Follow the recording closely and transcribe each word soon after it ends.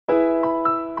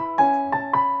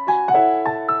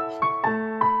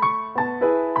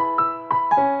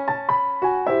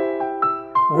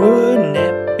Wouldn't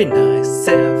it be nice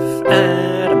if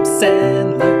Adam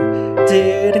Sandler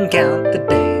didn't count the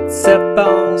dates up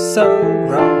all so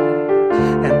wrong?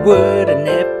 And wouldn't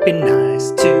it be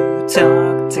nice to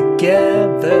talk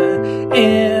together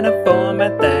in a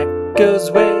format that goes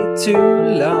way too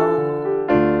long?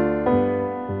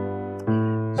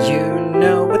 You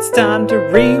know it's time to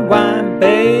rewind,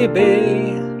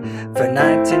 baby, for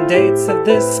 19 dates of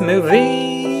this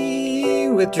movie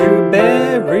with Drew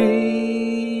Barry.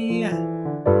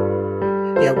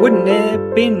 Yeah, wouldn't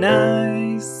it be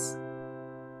nice?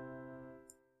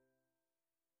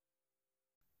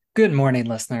 Good morning,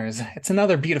 listeners. It's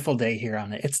another beautiful day here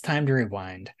on It's Time to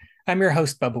Rewind. I'm your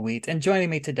host, Bubba Wheat, and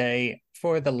joining me today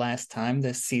for the last time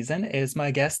this season is my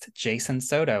guest, Jason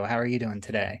Soto. How are you doing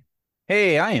today?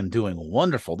 Hey, I am doing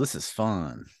wonderful. This is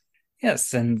fun.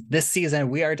 Yes, and this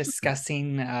season we are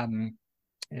discussing,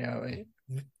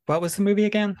 what was the movie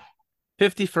again?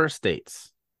 50 First Dates.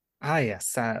 Ah,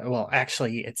 yes. Well,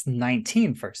 actually, it's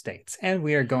 19 first dates, and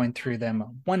we are going through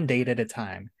them one date at a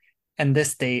time. And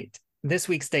this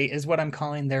week's date is what I'm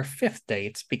calling their fifth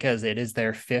date because it is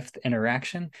their fifth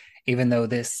interaction, even though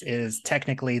this is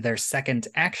technically their second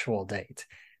actual date.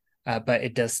 But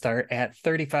it does start at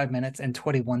 35 minutes and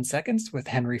 21 seconds with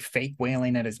Henry fake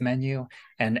wailing at his menu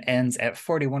and ends at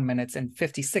 41 minutes and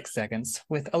 56 seconds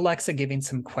with Alexa giving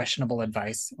some questionable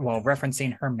advice while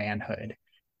referencing her manhood.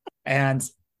 And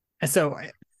so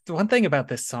the one thing about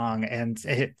this song, and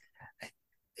it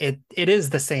is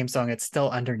the same song, it's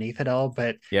still underneath it all,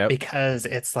 but Yep. because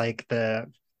it's like the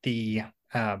the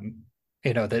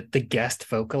guest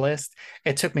vocalist,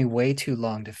 it took me way too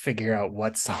long to figure out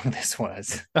what song this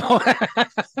was.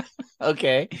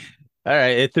 Okay. All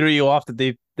right. It threw you off that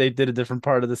they did a different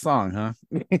part of the song, huh?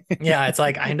 Yeah, it's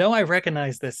like I know I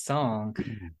recognize this song,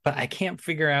 but I can't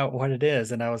figure out what it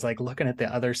is. And I was like looking at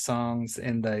the other songs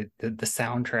in the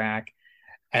soundtrack,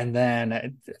 and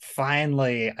then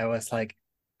finally I was like,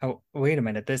 oh, wait a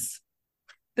minute, this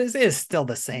is still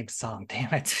the same song,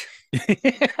 damn it.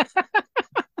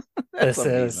 That's This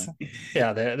is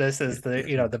amazing. this is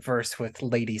the verse with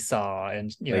Lady Saw,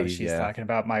 and Ladies, she's yeah. talking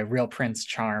about my real Prince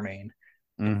Charming.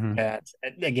 Mm-hmm.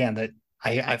 And again, that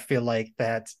I feel like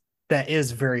that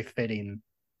is very fitting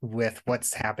with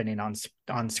what's happening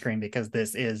on screen, because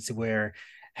this is where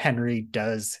Henry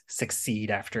does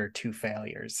succeed after two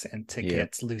failures and to Yep.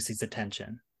 get Lucy's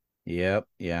attention. Yep.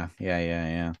 Yeah.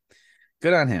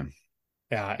 Good on him.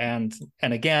 Yeah, and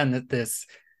again, this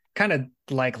kind of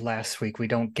like last week, we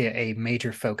don't get a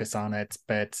major focus on it,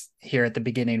 but here at the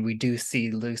beginning, we do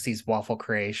see Lucy's waffle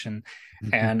creation,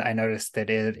 and I noticed that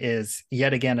it is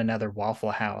yet again another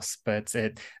Waffle House, but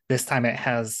this time it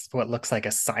has what looks like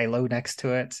a silo next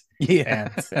to it, Yeah.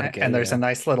 and Okay, there's yeah. a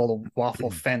nice little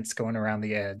waffle fence going around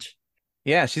the edge.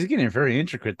 Yeah, she's getting very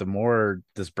intricate the more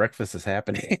this breakfast is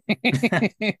happening.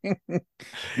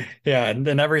 Yeah, and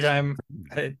then every time,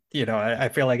 I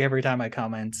feel like every time I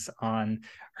comment on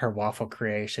her waffle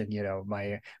creation,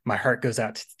 my heart goes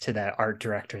out to that art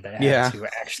director that had Yeah. to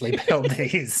actually build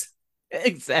these.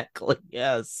 Exactly.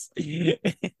 Yes.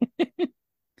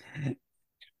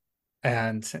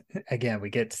 And again, we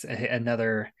get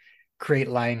another great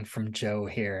line from Joe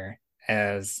here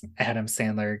as Adam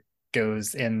Sandler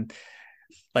goes in,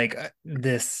 like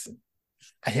this.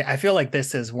 I feel like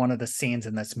this is one of the scenes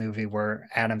in this movie where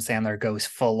Adam Sandler goes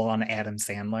full on Adam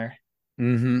Sandler.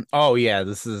 Mm-hmm. Oh yeah,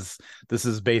 this is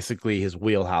basically his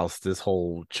wheelhouse, this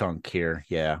whole chunk here.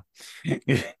 Yeah.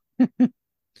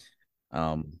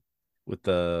 Um with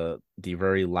the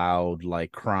very loud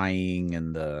like crying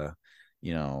and the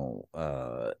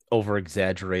over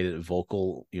exaggerated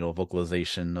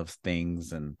vocalization of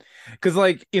things. And because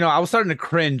like I was starting to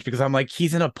cringe because I'm like,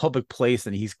 he's in a public place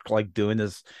and he's like doing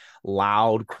this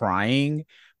loud crying,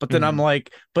 but then I'm Mhm.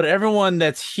 like, but everyone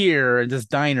that's here in this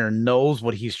diner knows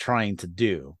what he's trying to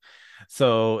do,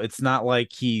 so it's not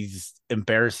like he's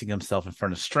embarrassing himself in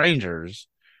front of strangers.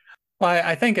 Well,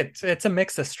 I think it's a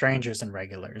mix of strangers and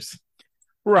regulars.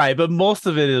 Right, but most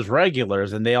of it is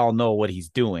regulars and they all know what he's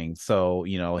doing. So,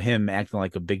 him acting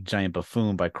like a big giant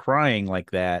buffoon by crying like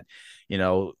that, he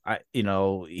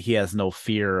has no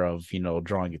fear of,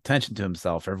 drawing attention to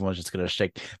himself. Everyone's just gonna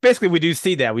shake. Basically, we do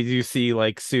see that. We do see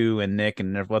like Sue and Nick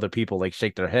and other people like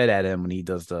shake their head at him when he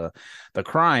does the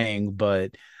crying,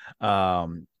 but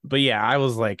yeah, I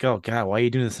was like, oh God, why are you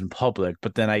doing this in public?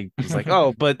 But then I was like,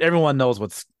 oh, but everyone knows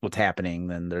what's happening.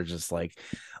 Then they're just like,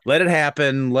 let it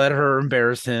happen, let her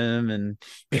embarrass him, and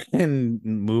and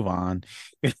move on.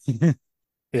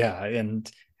 Yeah,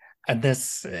 and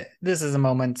this is a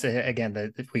moment again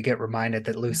that we get reminded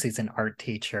that Lucy's an art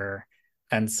teacher,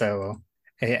 and so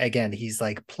again he's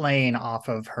like playing off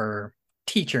of her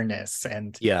teacherness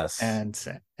Yes.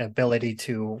 and ability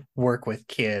to work with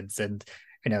kids and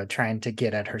trying to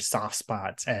get at her soft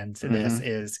spots, and this Mm-hmm.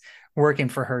 is working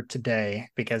for her today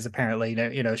because apparently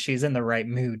she's in the right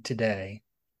mood today.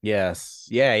 Yes.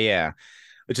 Yeah, yeah.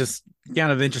 Which is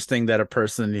kind of interesting that a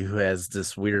person who has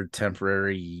this weird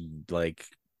temporary like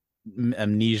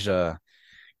amnesia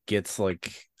gets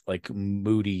like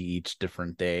moody each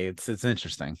different day. It's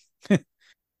interesting.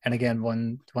 And again,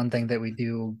 one thing that we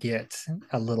do get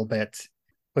a little bit,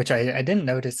 which I didn't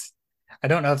notice. I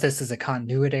don't know if this is a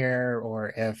continuity error or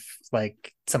if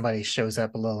like somebody shows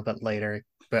up a little bit later.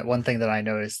 But one thing that I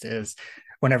noticed is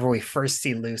whenever we first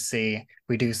see Lucy,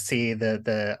 we do see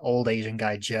the old Asian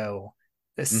guy Joe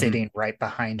Hmm. sitting right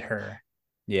behind her. And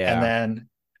Yeah.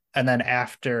 then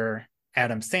after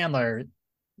Adam Sandler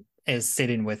is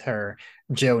sitting with her,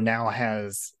 Joe now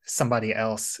has somebody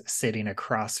else sitting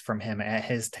across from him at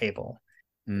his table.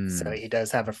 So Mm. he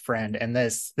does have a friend. And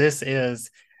this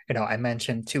is, I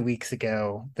mentioned 2 weeks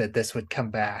ago that this would come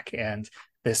back, and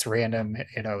this random,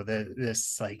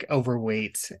 this like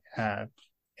overweight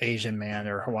Asian man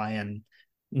or Hawaiian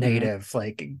Hmm. native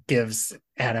like gives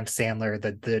Adam Sandler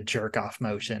the jerk off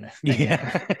motion again.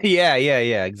 Yeah. Yeah, yeah,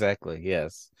 yeah, exactly.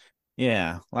 Yes.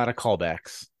 Yeah, a lot of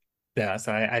callbacks. Yeah,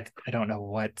 so I don't know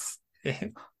what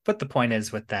the point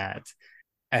is with that.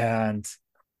 And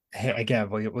again,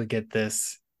 we get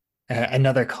this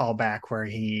another callback where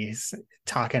he's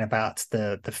talking about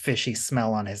the fishy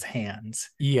smell on his hands.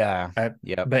 Yeah. Uh,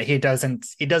 Yep. but he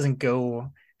doesn't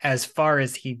go as far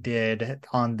as he did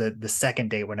on the second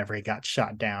date whenever he got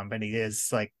shot down, but he is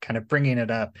like kind of bringing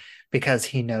it up because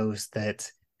he knows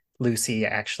that Lucy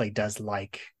actually does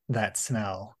like that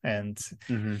smell, and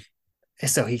Hmm.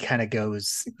 so he kind of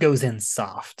goes in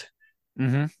soft.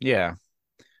 Hmm. Yeah.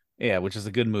 Yeah, which is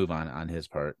a good move on his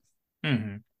part.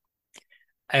 Mm-hmm.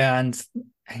 And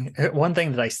one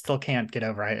thing that I still can't get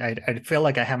over, I feel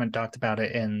like I haven't talked about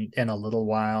it in a little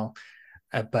while,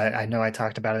 but I know I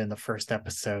talked about it in the first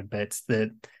episode. But it's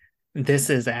that this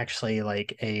is actually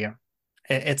like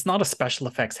it's not a special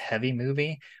effects heavy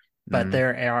movie, but Mm.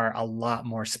 there are a lot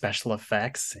more special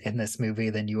effects in this movie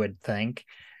than you would think.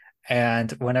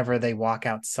 And whenever they walk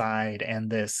outside and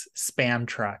this spam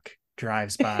truck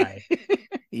drives by,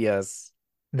 Yes.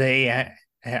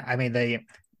 I mean,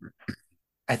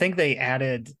 I think they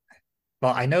added,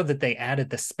 well, I know that they added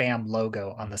the spam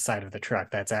logo on the side of the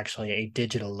truck. That's actually a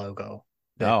digital logo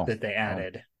Oh. that they Oh.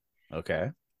 added. Okay.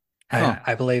 Huh.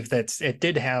 I believe that it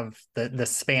did have the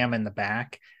spam in the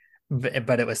back,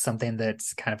 but it was something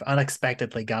that's kind of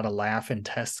unexpectedly got a laugh in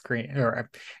test screen. Or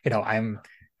I'm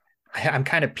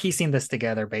kind of piecing this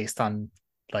together based on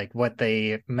like what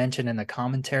they mentioned in the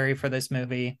commentary for this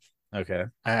movie. Okay.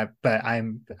 But I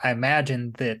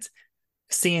imagine that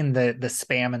seeing the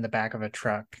spam in the back of a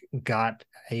truck got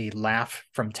a laugh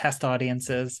from test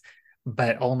audiences,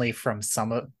 but only from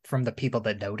from the people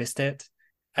that noticed it.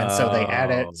 And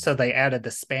Oh, so they added the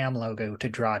spam logo to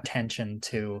draw attention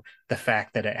to the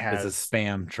fact that it's a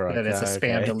spam truck. it's a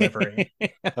spam Okay. delivery.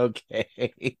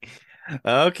 Okay.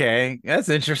 Okay. That's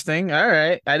interesting. All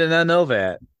right. I did not know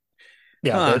that.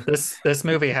 Yeah, Huh. this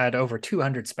movie had over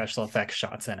 200 special effects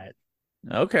shots in it.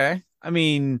 Okay. I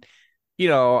mean,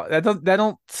 that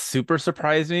don't super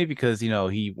surprise me because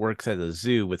he works at a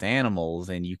zoo with animals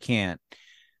and you can't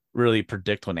really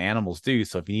predict what animals do.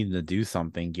 So if you need them to do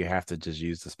something, you have to just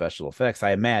use the special effects.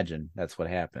 I imagine that's what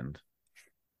happened.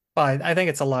 Well, I think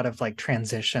it's a lot of like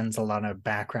transitions, a lot of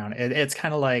background. It's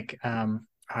kind of like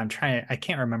I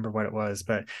can't remember what it was,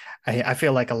 but I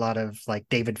feel like a lot of like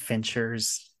David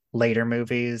Fincher's later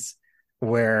movies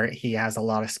where he has a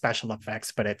lot of special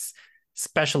effects, but it's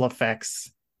special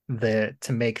effects that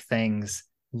to make things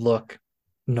look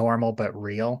normal but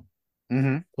real.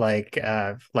 Hmm. Like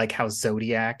how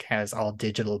Zodiac has all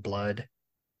digital blood.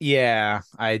 Yeah,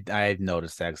 I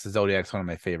noticed that because Zodiac's one of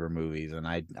my favorite movies, and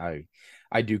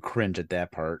I do cringe at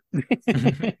that part.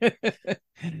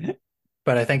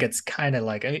 But I think it's kind of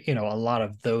like a lot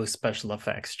of those special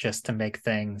effects just to make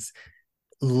things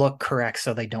look correct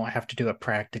so they don't have to do it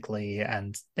practically.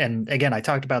 And again, I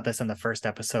talked about this in the first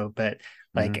episode, but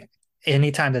Hmm. like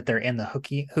anytime that they're in the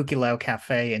Hukilau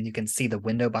Cafe and you can see the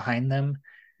window behind them,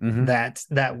 Hmm.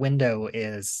 that window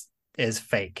is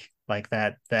fake. Like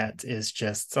that is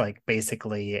just like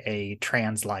basically a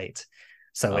trans light.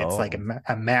 So it's like Oh.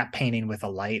 a matte painting with a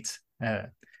light,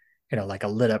 like a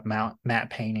lit up matte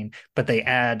painting, but they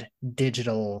add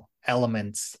digital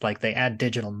elements, like they add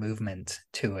digital movement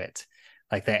to it.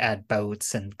 Like they add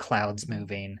boats and clouds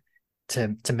moving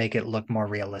to make it look more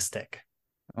realistic.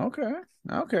 Okay.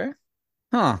 Okay.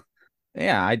 Huh.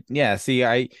 Yeah, see,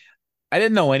 I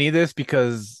didn't know any of this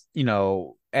because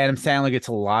Adam Sandler gets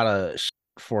a lot of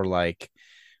for like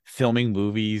filming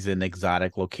movies in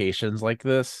exotic locations like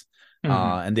this.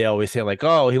 Mhm. And they always say like,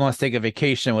 oh, he wants to take a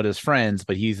vacation with his friends,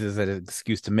 but he uses it as an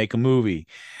excuse to make a movie.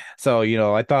 So,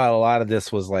 I thought a lot of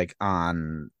this was like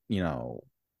on,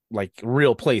 like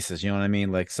real places, you know what I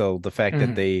mean? Like, so the fact that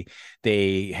Mhm.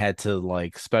 they had to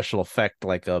like special effect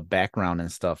like a background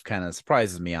and stuff kind of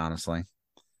surprises me, honestly.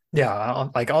 Yeah,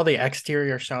 like all the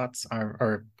exterior shots are,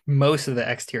 or most of the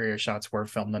exterior shots were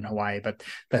filmed in Hawaii, but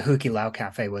the Huki Lau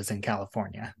Cafe was in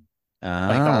California.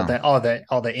 Like Oh,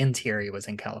 all the interior was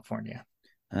in California.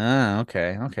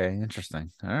 okay, okay,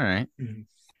 interesting. All right. Mhm.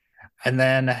 And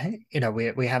then,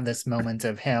 we have this moment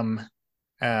of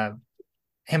uh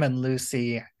him and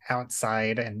Lucy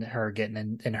outside and her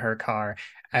getting in her car.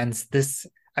 And this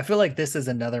I feel like this is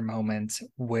another moment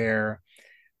where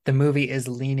the movie is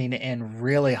leaning in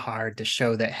really hard to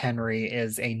show that Henry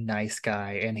is a nice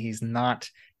guy and he's not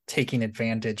taking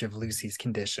advantage of Lucy's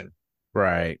condition.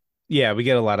 Right. Yeah, we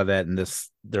get a lot of that in this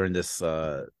during this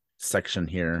section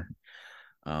here.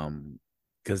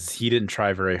 Because he didn't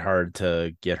try very hard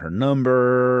to get her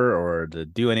number or to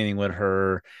do anything with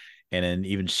her. And then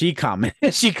even she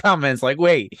comments like,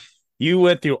 wait, you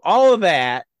went through all of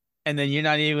that and then you're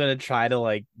not even gonna try to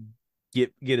like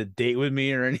get a date with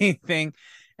me or anything.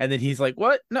 And then he's like,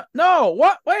 what? No, no,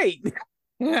 what? Wait.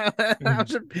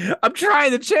 Mhm. I'm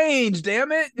trying to change,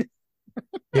 damn it.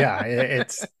 Yeah,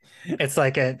 it's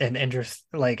like an interest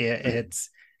like it's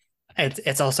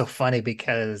also funny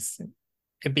because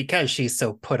she's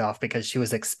so put off because she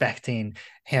was expecting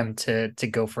him to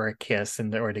go for a kiss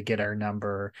and or to get her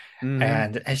number, Hmm.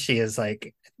 and she is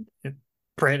like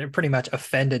pretty much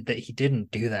offended that he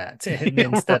didn't do that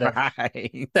instead of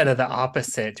Right. the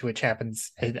opposite, which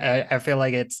happens. I feel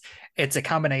like it's a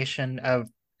combination of,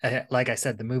 like I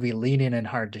said, the movie leaning in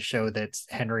hard to show that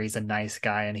Henry's a nice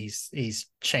guy and he's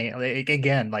changed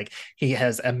again. Like he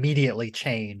has immediately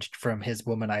changed from his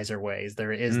womanizer ways.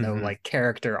 There is no Hmm. like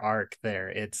character arc there.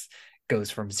 It's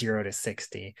goes from 0 to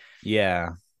 60, Yeah,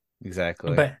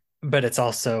 exactly. but it's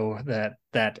also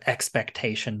that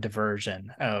expectation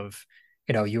diversion of,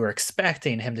 you were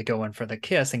expecting him to go in for the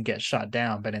kiss and get shot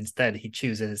down, but instead he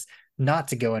chooses not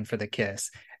to go in for the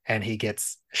kiss and he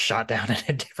gets shot down in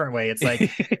a different way. It's like,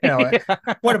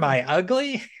 what am I,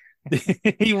 ugly?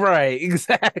 Right,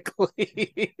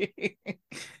 exactly.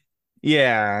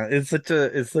 Yeah, it's such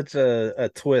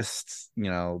a twist,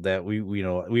 that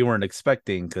we weren't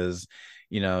expecting because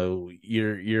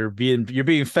you're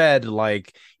being fed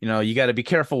like, you got to be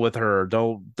careful with her.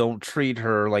 Don't treat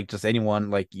her like just anyone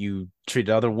like you treat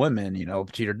other women,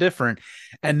 treat her different.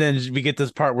 And then we get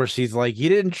this part where she's like, you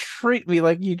didn't treat me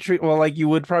like like you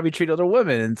would probably treat other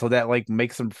women, and so that like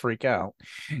makes them freak out.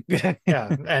 Yeah,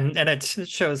 and it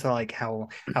shows like how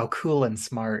cool and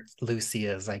smart Lucy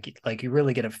is. Like you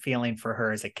really get a feeling for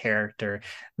her as a character,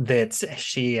 that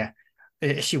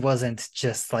she wasn't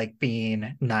just like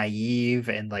being naive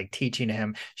and like teaching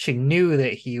him. She knew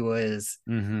that he was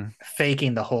Hmm.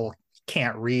 faking the whole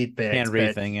can't read bit, Can't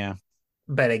read thing, yeah.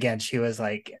 but again, she was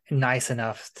like nice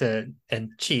enough to,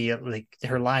 and she like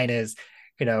her line is,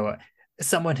 you know,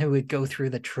 someone who would go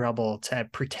through the trouble to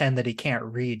pretend that he can't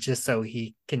read just so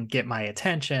he can get my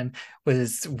attention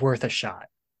was worth a shot.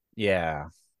 Yeah.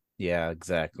 Yeah,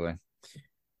 exactly.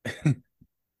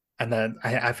 And then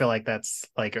I feel like that's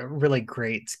like a really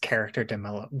great character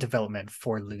development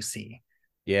for Lucy.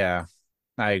 Yeah,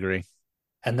 I agree.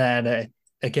 And then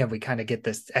again, we kind of get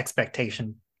this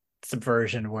expectation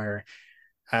subversion where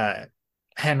uh,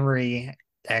 Henry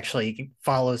actually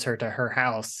follows her to her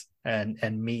house and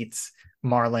meets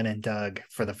Marlon and Doug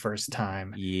for the first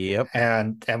time. Yep.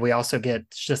 And we also get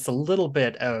just a little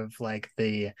bit of like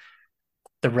the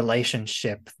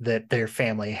relationship that their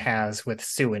family has with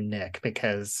Sue and Nick,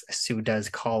 because Sue does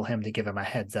call him to give him a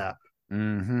heads up.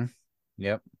 Hmm.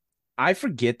 Yep. I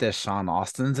forget that Sean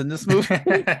Austin's in this movie.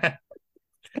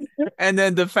 And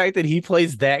then the fact that he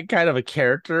plays that kind of a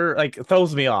character like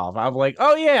throws me off. I'm like,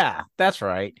 oh yeah, that's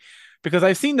right. Because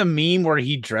I've seen the meme where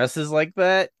he dresses like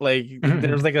that. Like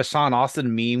there's like a Sean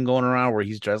Austin meme going around where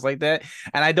he's dressed like that.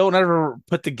 And I don't ever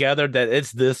put together that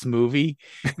it's this movie.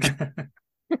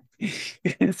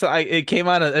 So it came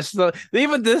out of so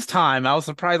even this time I was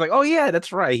surprised, like, oh yeah,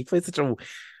 that's right. He plays such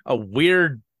a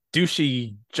weird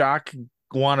douchey jock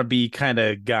wannabe kind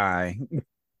of guy.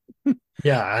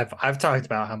 Yeah, I've talked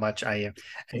about how much I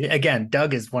again,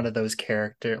 Doug is one of those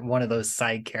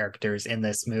side characters in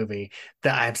this movie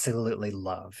that I absolutely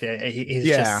love. He's just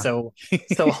Yeah. so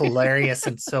hilarious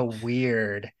and so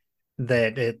weird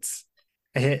that it,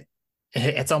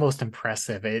 it's almost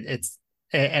impressive. It's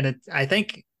and it I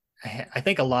think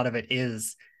a lot of it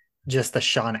is just the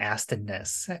Sean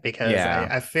Astin-ness, because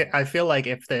Yeah. I feel like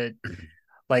if the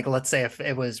like let's say if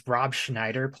it was Rob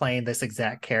Schneider playing this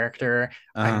exact character,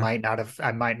 Uh-huh.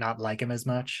 I might not like him as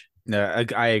much. No,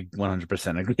 I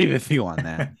 100% agree with you on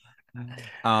that.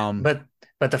 Um, but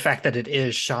but the fact that it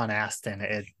is Sean Astin,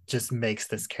 it just makes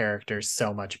this character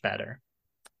so much better.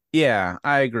 yeah,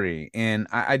 I agree. And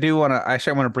I do want to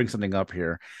actually I want to bring something up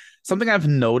here. Something I've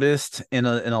noticed in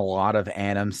a lot of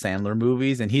Adam Sandler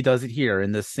movies, and he does it here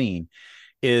in this scene,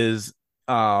 is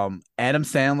Adam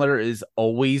Sandler is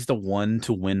always the one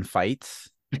to win fights.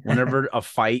 Whenever a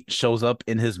fight shows up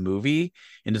in his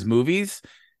movies,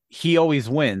 he always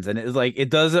wins. And it's like it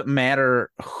doesn't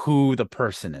matter who the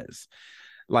person is.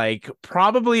 Like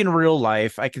probably in real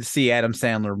life, I could see Adam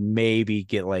Sandler maybe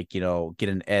get like, get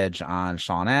an edge on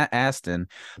Sean Astin.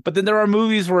 But then there are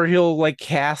movies where he'll like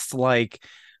cast like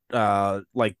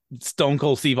Stone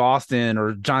Cold Steve Austin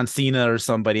or John Cena or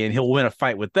somebody, and he'll win a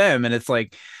fight with them. And it's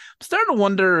like I'm starting to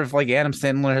wonder if like Adam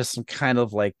Sandler has some kind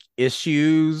of like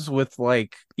issues with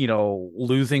like,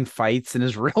 losing fights in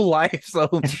his real life.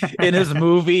 So in his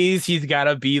movies, he's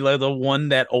gotta be like the one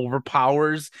that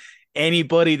overpowers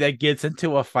anybody that gets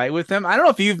into a fight with him. I don't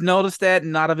know if you've noticed that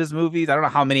in a lot of his movies. I don't know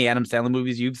how many Adam Sandler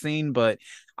movies you've seen, but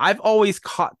I've always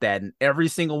caught that in every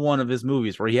single one of his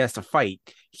movies where he has to fight.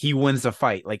 He wins the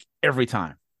fight like every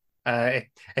time. uh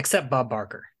except Bob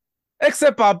Barker.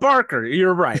 Except Bob Barker.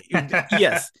 You're right.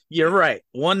 Yes, you're right.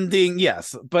 One thing,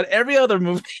 yes. But every other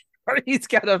movie where he's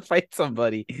gotta fight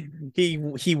somebody,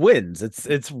 he wins.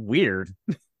 It's weird.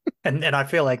 And I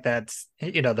feel like that's,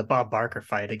 the Bob Barker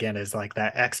fight again is like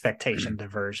that expectation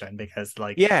diversion, because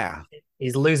like Yeah.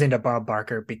 he's losing to Bob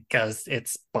Barker because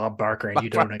it's Bob Barker and Bob you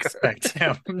don't Barker. expect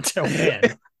him to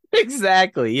win.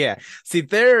 Exactly. Yeah. See,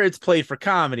 there it's played for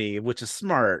comedy, which is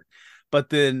smart. But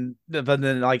then,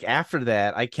 like after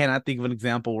that, I cannot think of an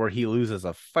example where he loses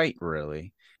a fight.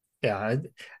 Really. Yeah.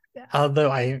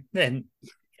 Although and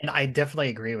I definitely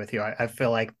agree with you. I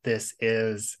feel like this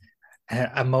is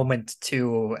a moment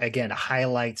to again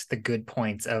highlight the good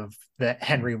points of the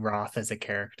Henry Roth as a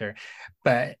character.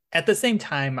 But at the same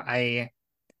time, I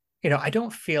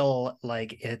don't feel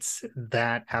like it's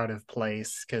that out of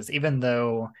place, because even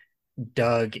though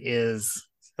Doug is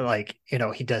like, he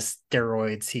does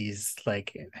steroids, he's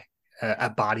like a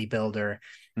bodybuilder,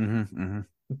 Hmm. Hmm.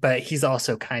 but he's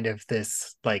also kind of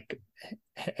this like,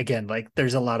 again, like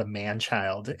there's a lot of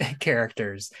man-child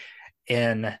characters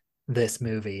in this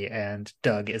movie, and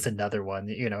Doug is another one.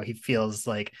 He feels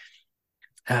like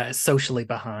socially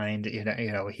behind.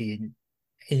 He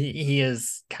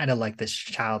is kind of like this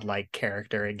childlike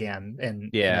character again, in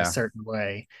a Yeah. certain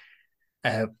way,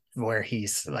 where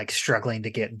he's like struggling to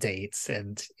get dates,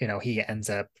 and he ends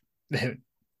up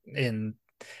in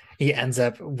he ends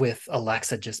up with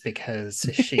Alexa just because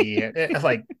she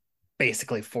like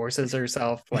basically forces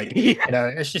herself, like,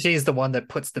 Yeah. she's the one that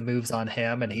puts the moves on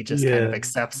him and he just kind of Yeah.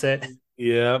 accepts it.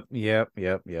 Yep. Yep.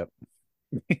 Yep. Yep.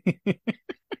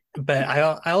 But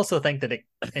I also think that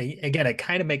again, it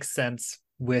kind of makes sense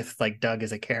with like Doug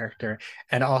as a character,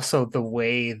 and also the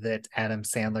way that Adam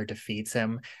Sandler defeats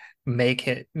him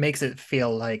makes it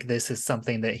feel like this is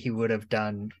something that he would have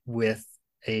done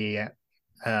a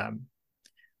um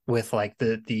with like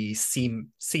the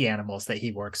sea animals that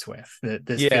he works with. That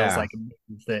this feels Yeah. like a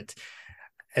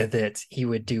move that he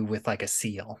would do with like a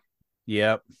seal.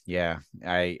 Yep. Yeah.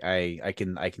 I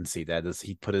can see that as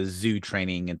he put his zoo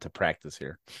training into practice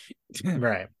here.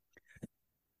 Right.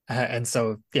 And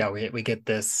so yeah, we get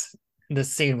this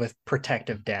scene with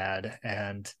protective dad,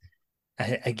 and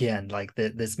again, like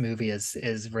this movie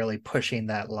is really pushing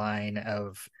that line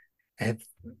of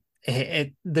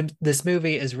it, this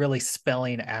movie is really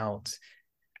spelling out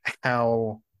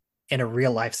how in a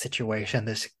real life situation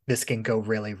this can go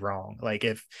really wrong. Like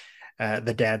if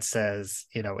the dad says,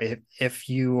 if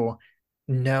you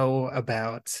know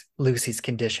about Lucy's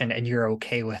condition and you're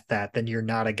okay with that, then you're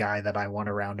not a guy that I want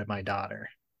around my daughter.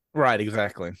 Right,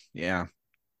 exactly. Yeah.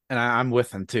 And I'm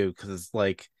with him too, because it's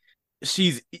like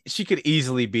she could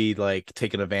easily be like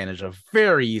taken advantage of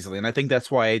very easily. And I think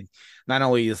that's why not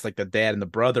only is like the dad and the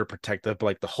brother protective, but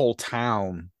like the whole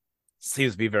town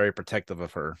seems to be very protective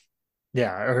of her.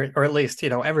 Yeah, or at least,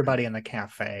 everybody in the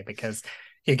cafe, because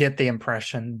you get the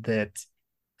impression that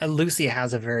Lucy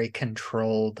has a very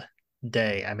controlled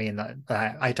day. I mean,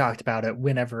 I talked about it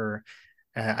whenever,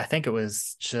 I think it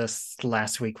was just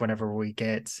last week, whenever we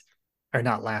get, or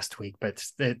not last week, but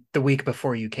the week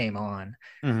before you came on,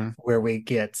 Hmm. where we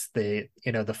get the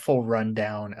full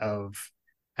rundown of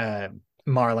uh,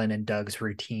 Marlon and Doug's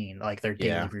routine, like their daily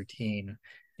Yeah. routine.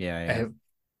 Yeah. Yeah.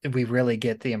 Uh, we really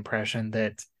get the impression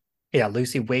that yeah,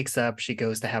 Lucy wakes up. She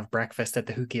goes to have breakfast at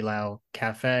the Hukilau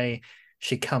Cafe.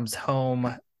 She comes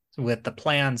home with the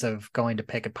plans of going to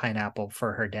pick a pineapple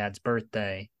for her dad's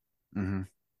birthday. Hmm.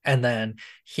 And then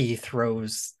he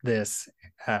throws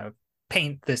uh,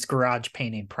 this garage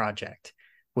painting project,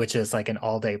 which is like an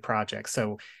all-day project.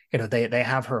 So, they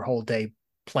have her whole day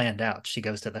planned out. She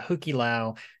goes to the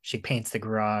Hukilau, she paints the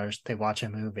garage, they watch a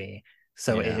movie.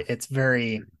 So Yeah. it's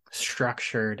very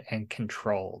structured and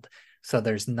controlled. So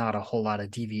there's not a whole lot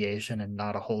of deviation and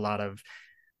not a whole lot of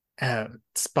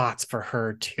spots for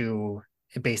her to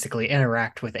basically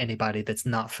interact with anybody that's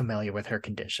not familiar with her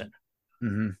condition.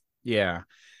 Hmm. Yeah.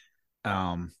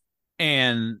 Um,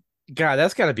 and God,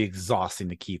 that's got to be exhausting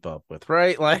to keep up with,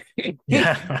 right? Like,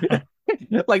 Yeah.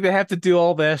 like they have to do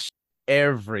all that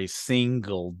every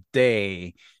single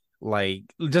day, like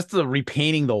just the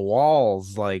repainting the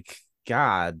walls. Like,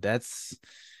 God, that's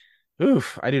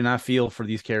oof. I do not feel for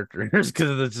these characters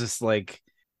because it's just like,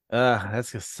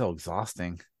 that's just so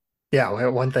exhausting. Yeah,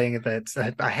 one thing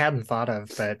that I hadn't thought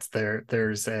of, but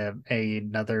there's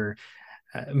another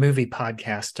movie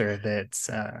podcaster that's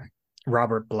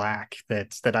Robert Black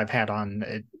that I've had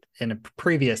on in a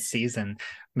previous season,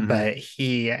 Hmm. but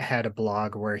he had a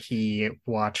blog where he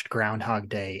watched Groundhog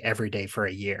Day every day for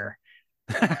a year.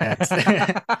 That's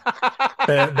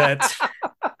that's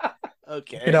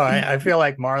Okay. I feel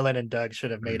like Marlon and Doug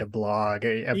should have made a blog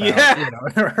about, Yeah.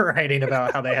 writing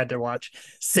about how they had to watch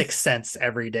Sixth Sense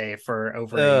every day for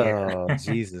over a year. Oh,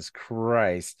 Jesus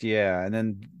Christ. Yeah. And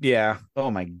then, yeah. Oh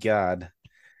my God.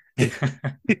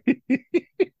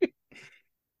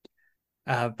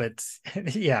 But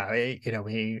yeah,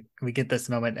 we get this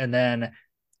moment, and then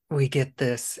we get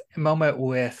this moment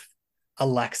with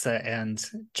Alexa and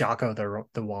Jocko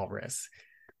the walrus.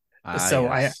 Ah, So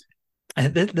yes.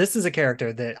 this is a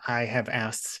character that I have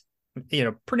asked,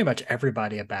 pretty much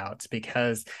everybody about,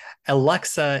 because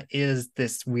Alexa is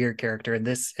this weird character, and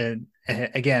this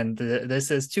again,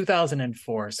 this is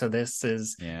 2004, so this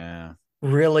is Yeah.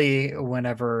 really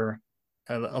whenever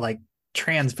like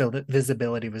trans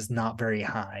visibility was not very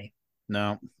high.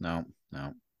 No, no,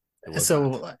 no. It was not.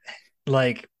 So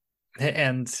like,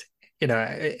 and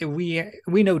we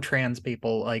know trans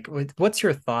people. Like, what's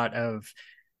your thought of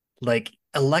like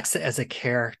Alexa as a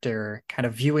character, kind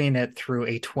of viewing it through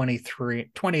a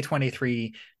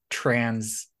 2023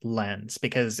 trans lens?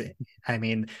 Because I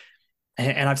mean,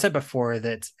 and I've said before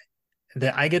that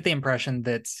I get the impression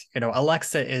that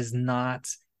Alexa is not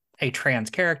a trans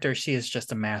character. She is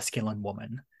just a masculine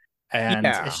woman, and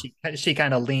Yeah. she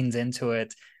kind of leans into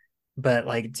it. But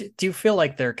like, do you feel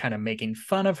like they're kind of making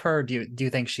fun of her? Do you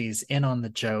think she's in on the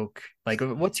joke? Like,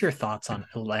 what's your thoughts on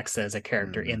Alexa as a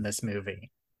character Mm. in this movie?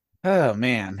 Oh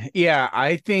man. Yeah,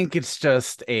 I think it's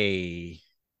just a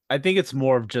I think it's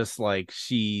more of just like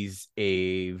she's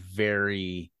a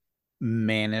very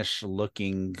mannish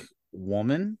looking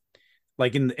woman.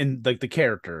 Like in like the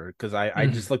character, because I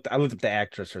just Mhm. looked at the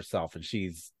actress herself and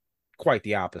she's quite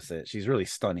the opposite. She's really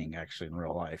stunning actually in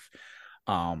real life.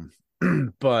 Um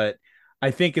but I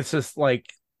think it's just like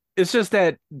it's just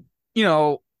that, you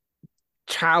know,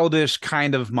 childish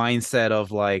kind of mindset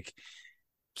of like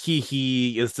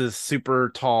Kiki is this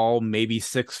super tall, maybe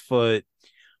 6 foot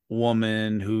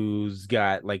woman who's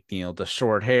got like the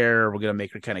short hair. We're gonna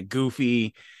make her kind of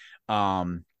goofy.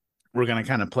 Um, we're gonna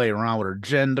kind of play around with her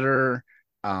gender.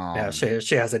 Yeah, Um,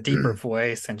 she has a deeper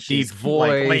voice, and deep she's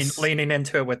like voice, leaning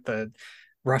into it with the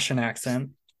Russian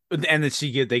accent. and then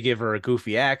they give her a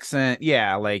goofy accent.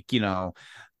 Yeah, like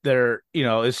they're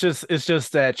it's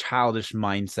just that childish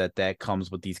mindset that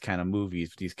comes with these kind of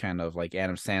movies, these kind of like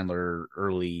Adam Sandler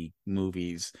early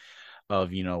movies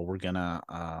of we're gonna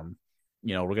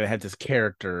have this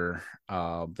character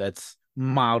that's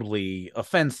mildly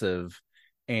offensive,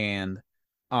 and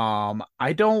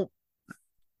I don't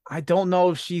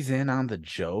know if she's in on the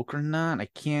joke or not. I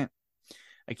can't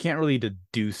really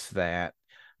deduce that,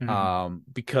 Mhm.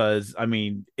 because I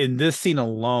mean in this scene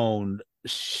alone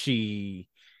she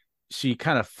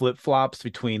kind of flip-flops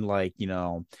between like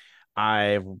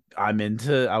I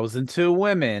I was into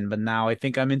women, but now I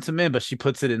think I'm into men. But she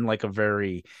puts it in like a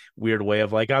very weird way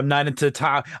of like I'm not into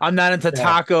Yeah,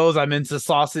 tacos, I'm into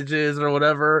sausages or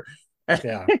whatever.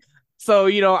 yeah. So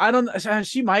I don't,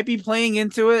 she might be playing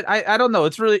into it. I don't know.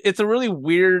 It's a really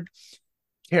weird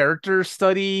character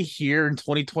study here in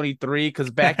 2023,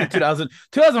 because back in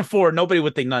 2004 nobody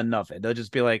would think nothing of it. They'll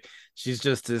just be like, she's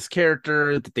just this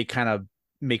character that they kind of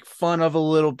make fun of a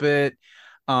little bit.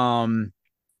 um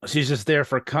she's just there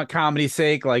for comedy's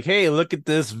sake, like, hey, look at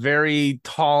this very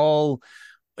tall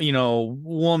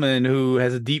woman who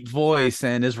has a deep voice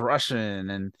and is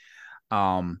Russian. And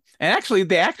And actually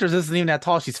the actress isn't even that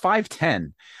tall. She's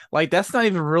 5'10". Like that's not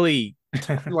even really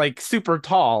like super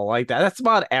tall like that. That's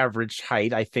about average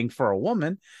height, I think, for a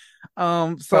woman.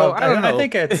 So Well, I don't I know.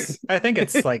 think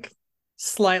it's like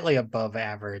slightly above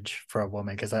average for a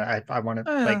woman because I want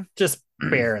to Uh, like just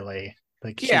barely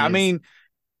like yeah, she I is. mean,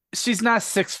 she's not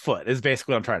 6 foot, is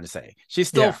basically what I'm trying to say. She's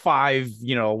still Yeah. five,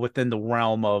 within the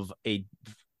realm of a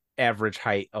average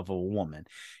height of a woman.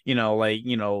 Like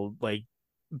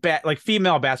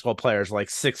female basketball players like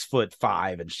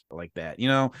 6'5" and shit like that.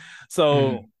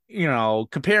 So Mhm.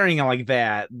 comparing it like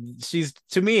that, she's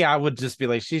to me, I would just be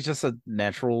like, she's just a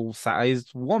natural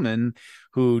sized woman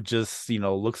who just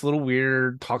looks a little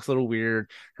weird, talks a little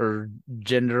weird. Her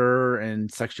gender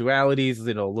and sexuality is a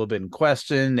little bit in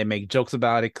question. They make jokes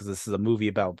about it because this is a movie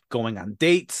about going on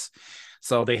dates,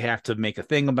 so they have to make a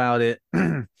thing about it.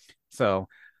 So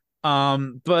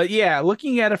but yeah,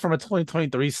 looking at it from a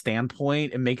 2023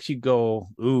 standpoint, it makes you go,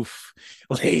 oof,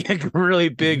 like really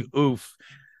big Mhm. oof.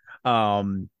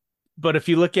 Um, but if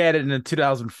you look at it in a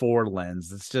 2004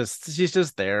 lens, she's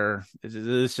just there.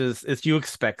 It's you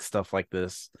expect stuff like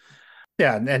this.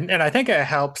 Yeah, and I think it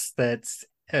helps that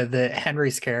the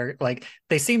Henry's character, like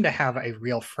they seem to have a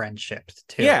real friendship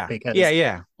too, Yeah, yeah, because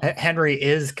yeah. Henry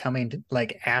is coming to,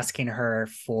 like asking her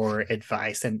for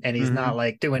advice, and he's Hmm. not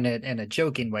like doing it in a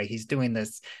joking way. He's doing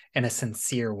this in a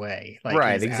sincere way. Like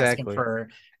Right, he's asking exactly. for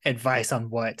advice on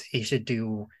what he should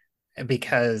do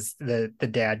because the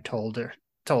dad told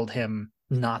him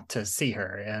not to see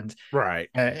her, Right.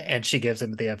 and she gives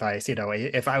him the advice,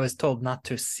 if I was told not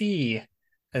to see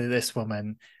this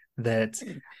woman, that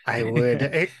I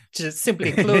would just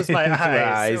simply close my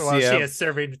eyes Eyes, while she yep. is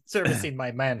servicing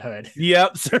my manhood.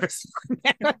 Yep.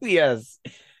 Yes.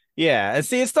 Yeah, and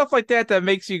see, it's stuff like that that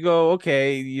makes you go,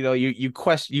 okay, you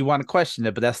question, you want to question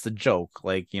it, but that's the joke.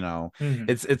 Like, Mhm.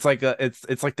 it's like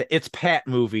the It's Pat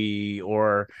movie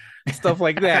or stuff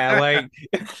like that. Like,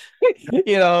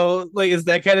 like it's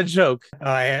that kind of joke.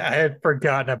 I had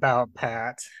forgotten about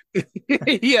Pat.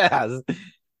 Yes.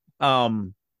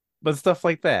 Um, but stuff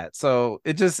like that. So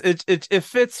it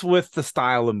fits with the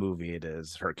style of movie it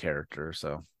is, her character.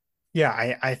 So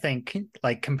Yeah, I think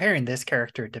like comparing this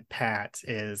character to Pat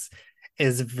is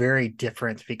very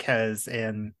different because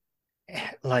in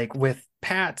like with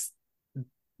Pat,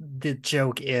 the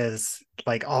joke is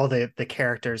like all the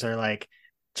characters are like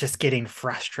just getting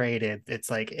frustrated. It's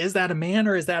like, is that a man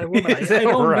or is that a woman? is I that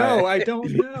don't know. right? I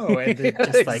don't know. And they're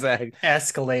just like Exactly.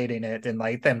 escalating it and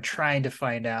like them trying to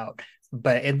find out.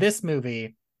 But in this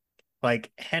movie,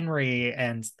 like Henry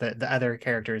and the other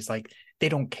characters, like they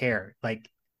don't care. Like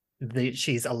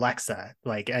she's Alexa.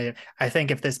 Like I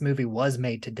think if this movie was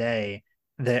made today,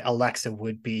 that Alexa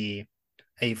would be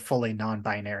a fully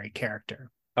non-binary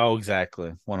character. Oh,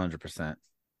 exactly. 100%.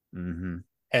 Mm-hmm.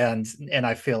 And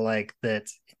I feel like that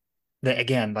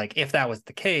again, like if that was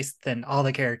the case, then all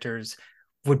the characters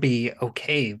would be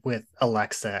okay with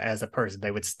Alexa as a person.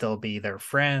 They would still be their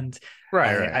friend. Right,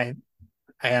 I, right. I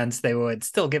and they would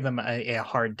still give them a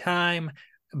hard time,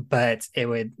 but it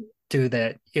would do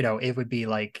that, it would be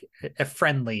like a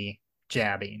friendly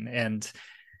jabbing, and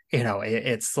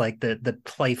it's like the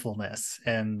playfulness,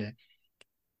 and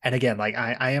again, like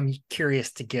I am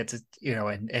curious to get to,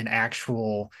 an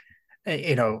actual,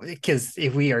 because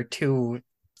if we are two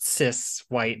cis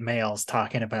white males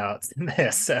talking about this, Yeah,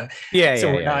 so yeah,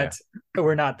 yeah, yeah.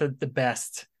 we're not the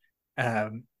best,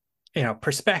 um,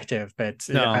 perspective. But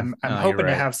No, I'm no, you're hoping to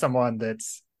right. have someone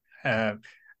that's, uh,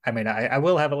 I mean, I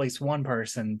will have at least one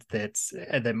person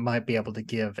that might be able to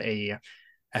give a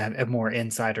more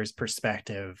insider's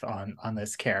perspective on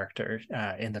this character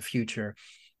in the future.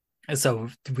 So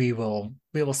we will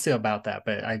see about that.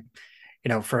 But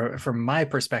from my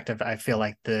perspective, I feel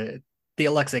like the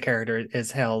Alexa character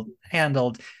is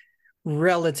handled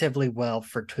relatively well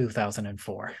for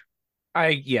 2004.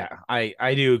 I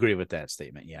do agree with that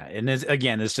statement. Yeah. And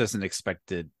it's just an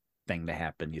expected thing to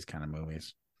happen, these kind of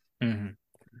movies. Mm-hmm.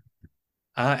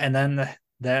 And then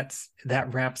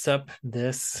that wraps up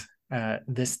this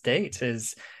date.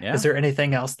 Is Yeah. there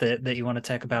anything else that you want to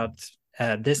talk about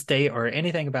this date, or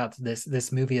anything about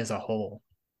this movie as a whole?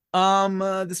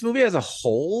 This movie as a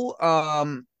whole,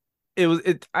 it was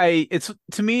it I it's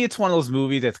to me, it's one of those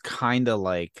movies that's kind of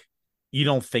like you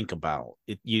don't think about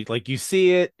it. You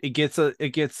see it,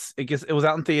 it was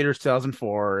out in theaters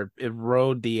 2004. It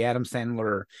rode the Adam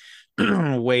Sandler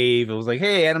wave. It was like,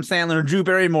 hey, Adam Sandler and Drew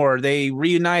Barrymore, they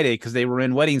reunited because they were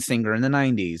in Wedding Singer in the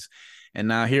 90s. And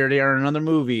now here they are in another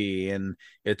movie, and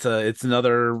it's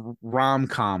another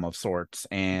rom-com of sorts.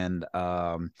 And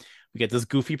we get this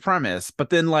goofy premise. But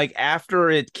then like after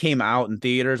it came out in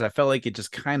theaters, I felt like it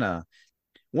just kind of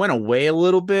went away a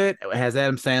little bit as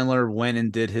Adam Sandler went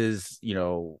and did his,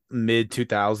 mid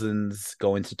 2000s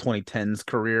going to 2010s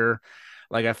career.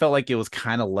 Like I felt like it was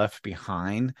kind of left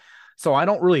behind. So I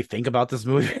don't really think about this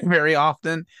movie very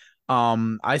often.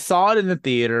 I saw it in the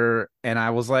theater and I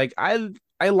was like, I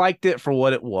liked it for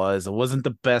what it was. It wasn't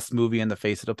the best movie on the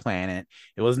face of the planet.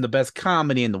 It wasn't the best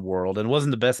comedy in the world. And it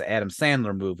wasn't the best Adam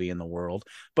Sandler movie in the world,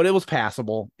 but it was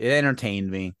passable. It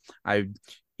entertained me. I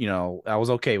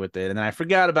was okay with it. And then I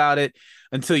forgot about it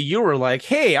until you were like,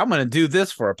 hey, I'm going to do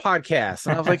this for a podcast.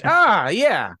 And I was like,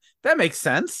 yeah, that makes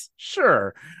sense.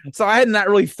 Sure. So I had not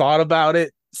really thought about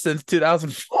it since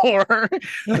 2004.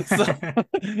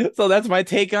 so that's my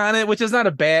take on it, which is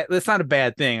that's not a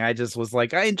bad thing. I just was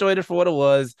like, I enjoyed it for what it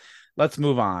was. Let's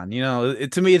move on.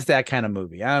 To me, it's that kind of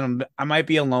movie. I might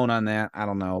be alone on that. I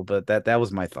don't know, but that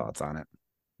was my thoughts on it.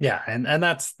 Yeah, and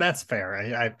that's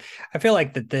fair. I feel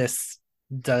like this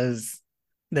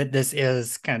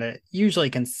is kind of usually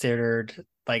considered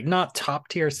like not top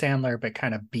tier Sandler, but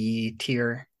kind of B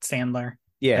tier Sandler.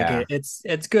 Yeah. Like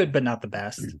it's good, but not the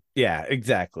best. Yeah,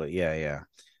 exactly. Yeah.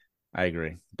 I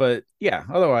agree. But yeah,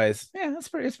 otherwise, yeah,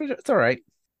 it's all right.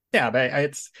 Yeah, but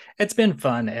it's been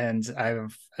fun, and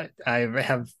I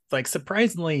have like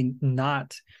surprisingly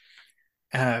not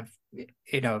at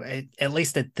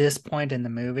least at this point in the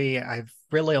movie, I've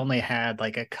really only had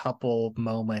like a couple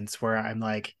moments where I'm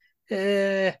like,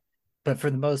 but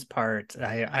for the most part,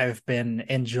 I've been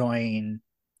enjoying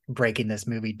breaking this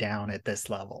movie down at this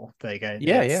level. Like,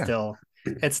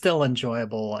 it's still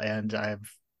enjoyable, and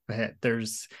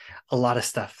there's a lot of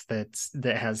stuff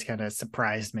that has kind of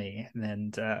surprised me,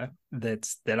 and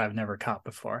that I've never caught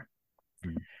before.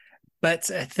 Mm-hmm. But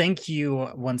thank you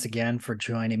once again for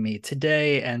joining me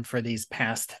today and for these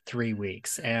past 3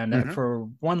 weeks. And for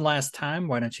one last time,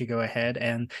 why don't you go ahead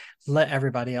and let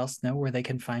everybody else know where they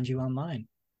can find you online?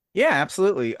 Yeah,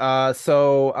 absolutely.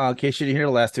 So in case you didn't hear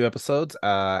the last 2 episodes,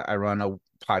 I run a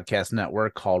podcast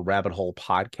network called Rabbit Hole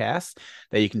Podcast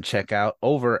that you can check out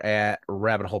over at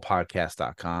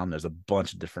rabbitholepodcast.com. There's a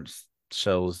bunch of different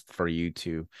shows for you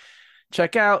to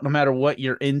check out. No matter what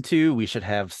you're into, we should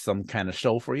have some kind of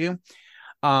show for you.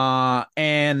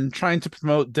 And trying to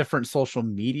promote different social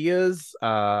medias.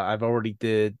 I've already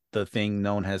did the thing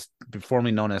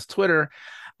formerly known as Twitter.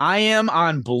 I am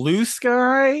on Blue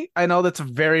Sky. I know that's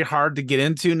very hard to get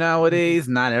into nowadays.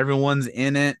 Not everyone's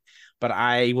in it, but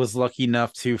I was lucky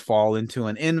enough to fall into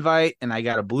an invite and I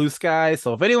got a Blue Sky.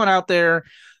 So if anyone out there,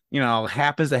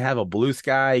 happens to have a Blue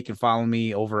Sky, you can follow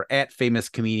me over at Famous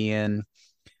Comedian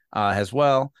as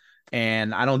well.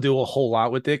 And I don't do a whole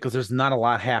lot with it because there's not a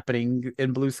lot happening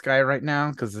in Blue Sky right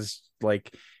now because it's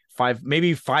like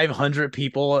maybe 500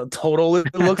 people total,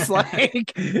 it looks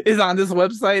like, is on this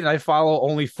website, and I follow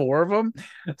only 4 of them.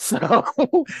 So,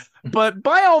 but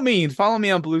by all means, follow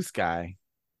me on Blue Sky.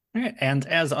 All right. And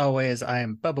as always, I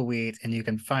am Bubba Wheat, and you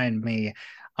can find me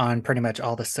on pretty much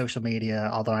all the social media,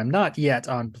 although I'm not yet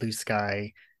on Blue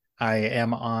Sky. I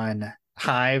am on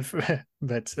Hive,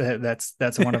 but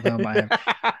that's one of them.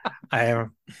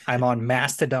 I'm on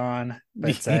Mastodon,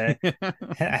 but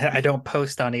I don't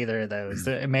post on either of those.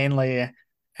 Mainly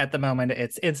at the moment,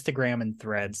 it's Instagram and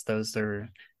Threads. They're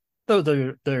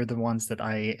the ones that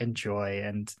I enjoy,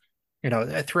 and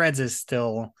Threads is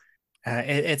still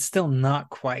it's still not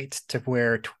quite to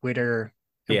where Twitter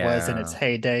was in its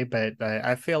heyday, but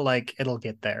I feel like it'll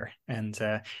get there, and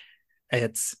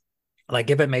it's like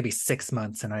give it maybe 6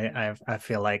 months, and I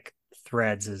feel like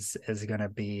Threads is going to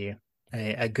be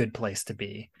a good place to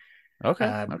be.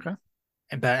 Okay.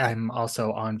 But I'm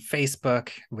also on Facebook.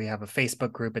 We have a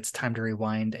Facebook group. It's Time to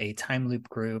Rewind, a time loop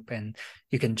group, and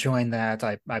you can join that.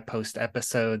 I post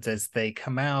episodes as they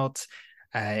come out,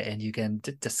 and you can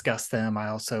discuss them. I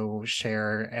also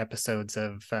share episodes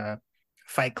of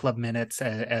Fight Club minutes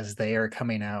as they are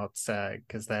coming out,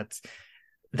 because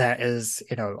that is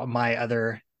my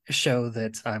other show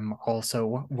that I'm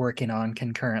also working on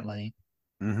concurrently.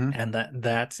 And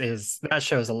that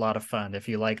show is a lot of fun. If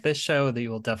you like this show, then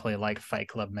you will definitely like Fight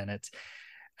Club minutes.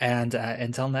 And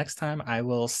until next time, I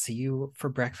will see you for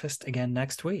breakfast again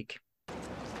next week.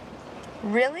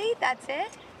 Really? That's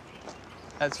it?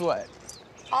 That's what?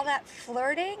 All that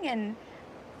flirting and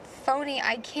phony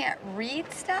I can't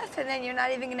read stuff, and then you're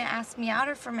not even gonna ask me out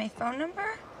or for my phone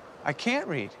number? I can't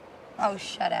read. Oh,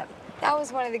 shut up. That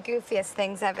was one of the goofiest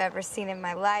things I've ever seen in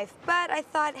my life, but I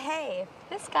thought, hey,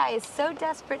 this guy is so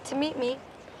desperate to meet me,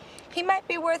 he might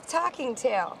be worth talking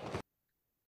to.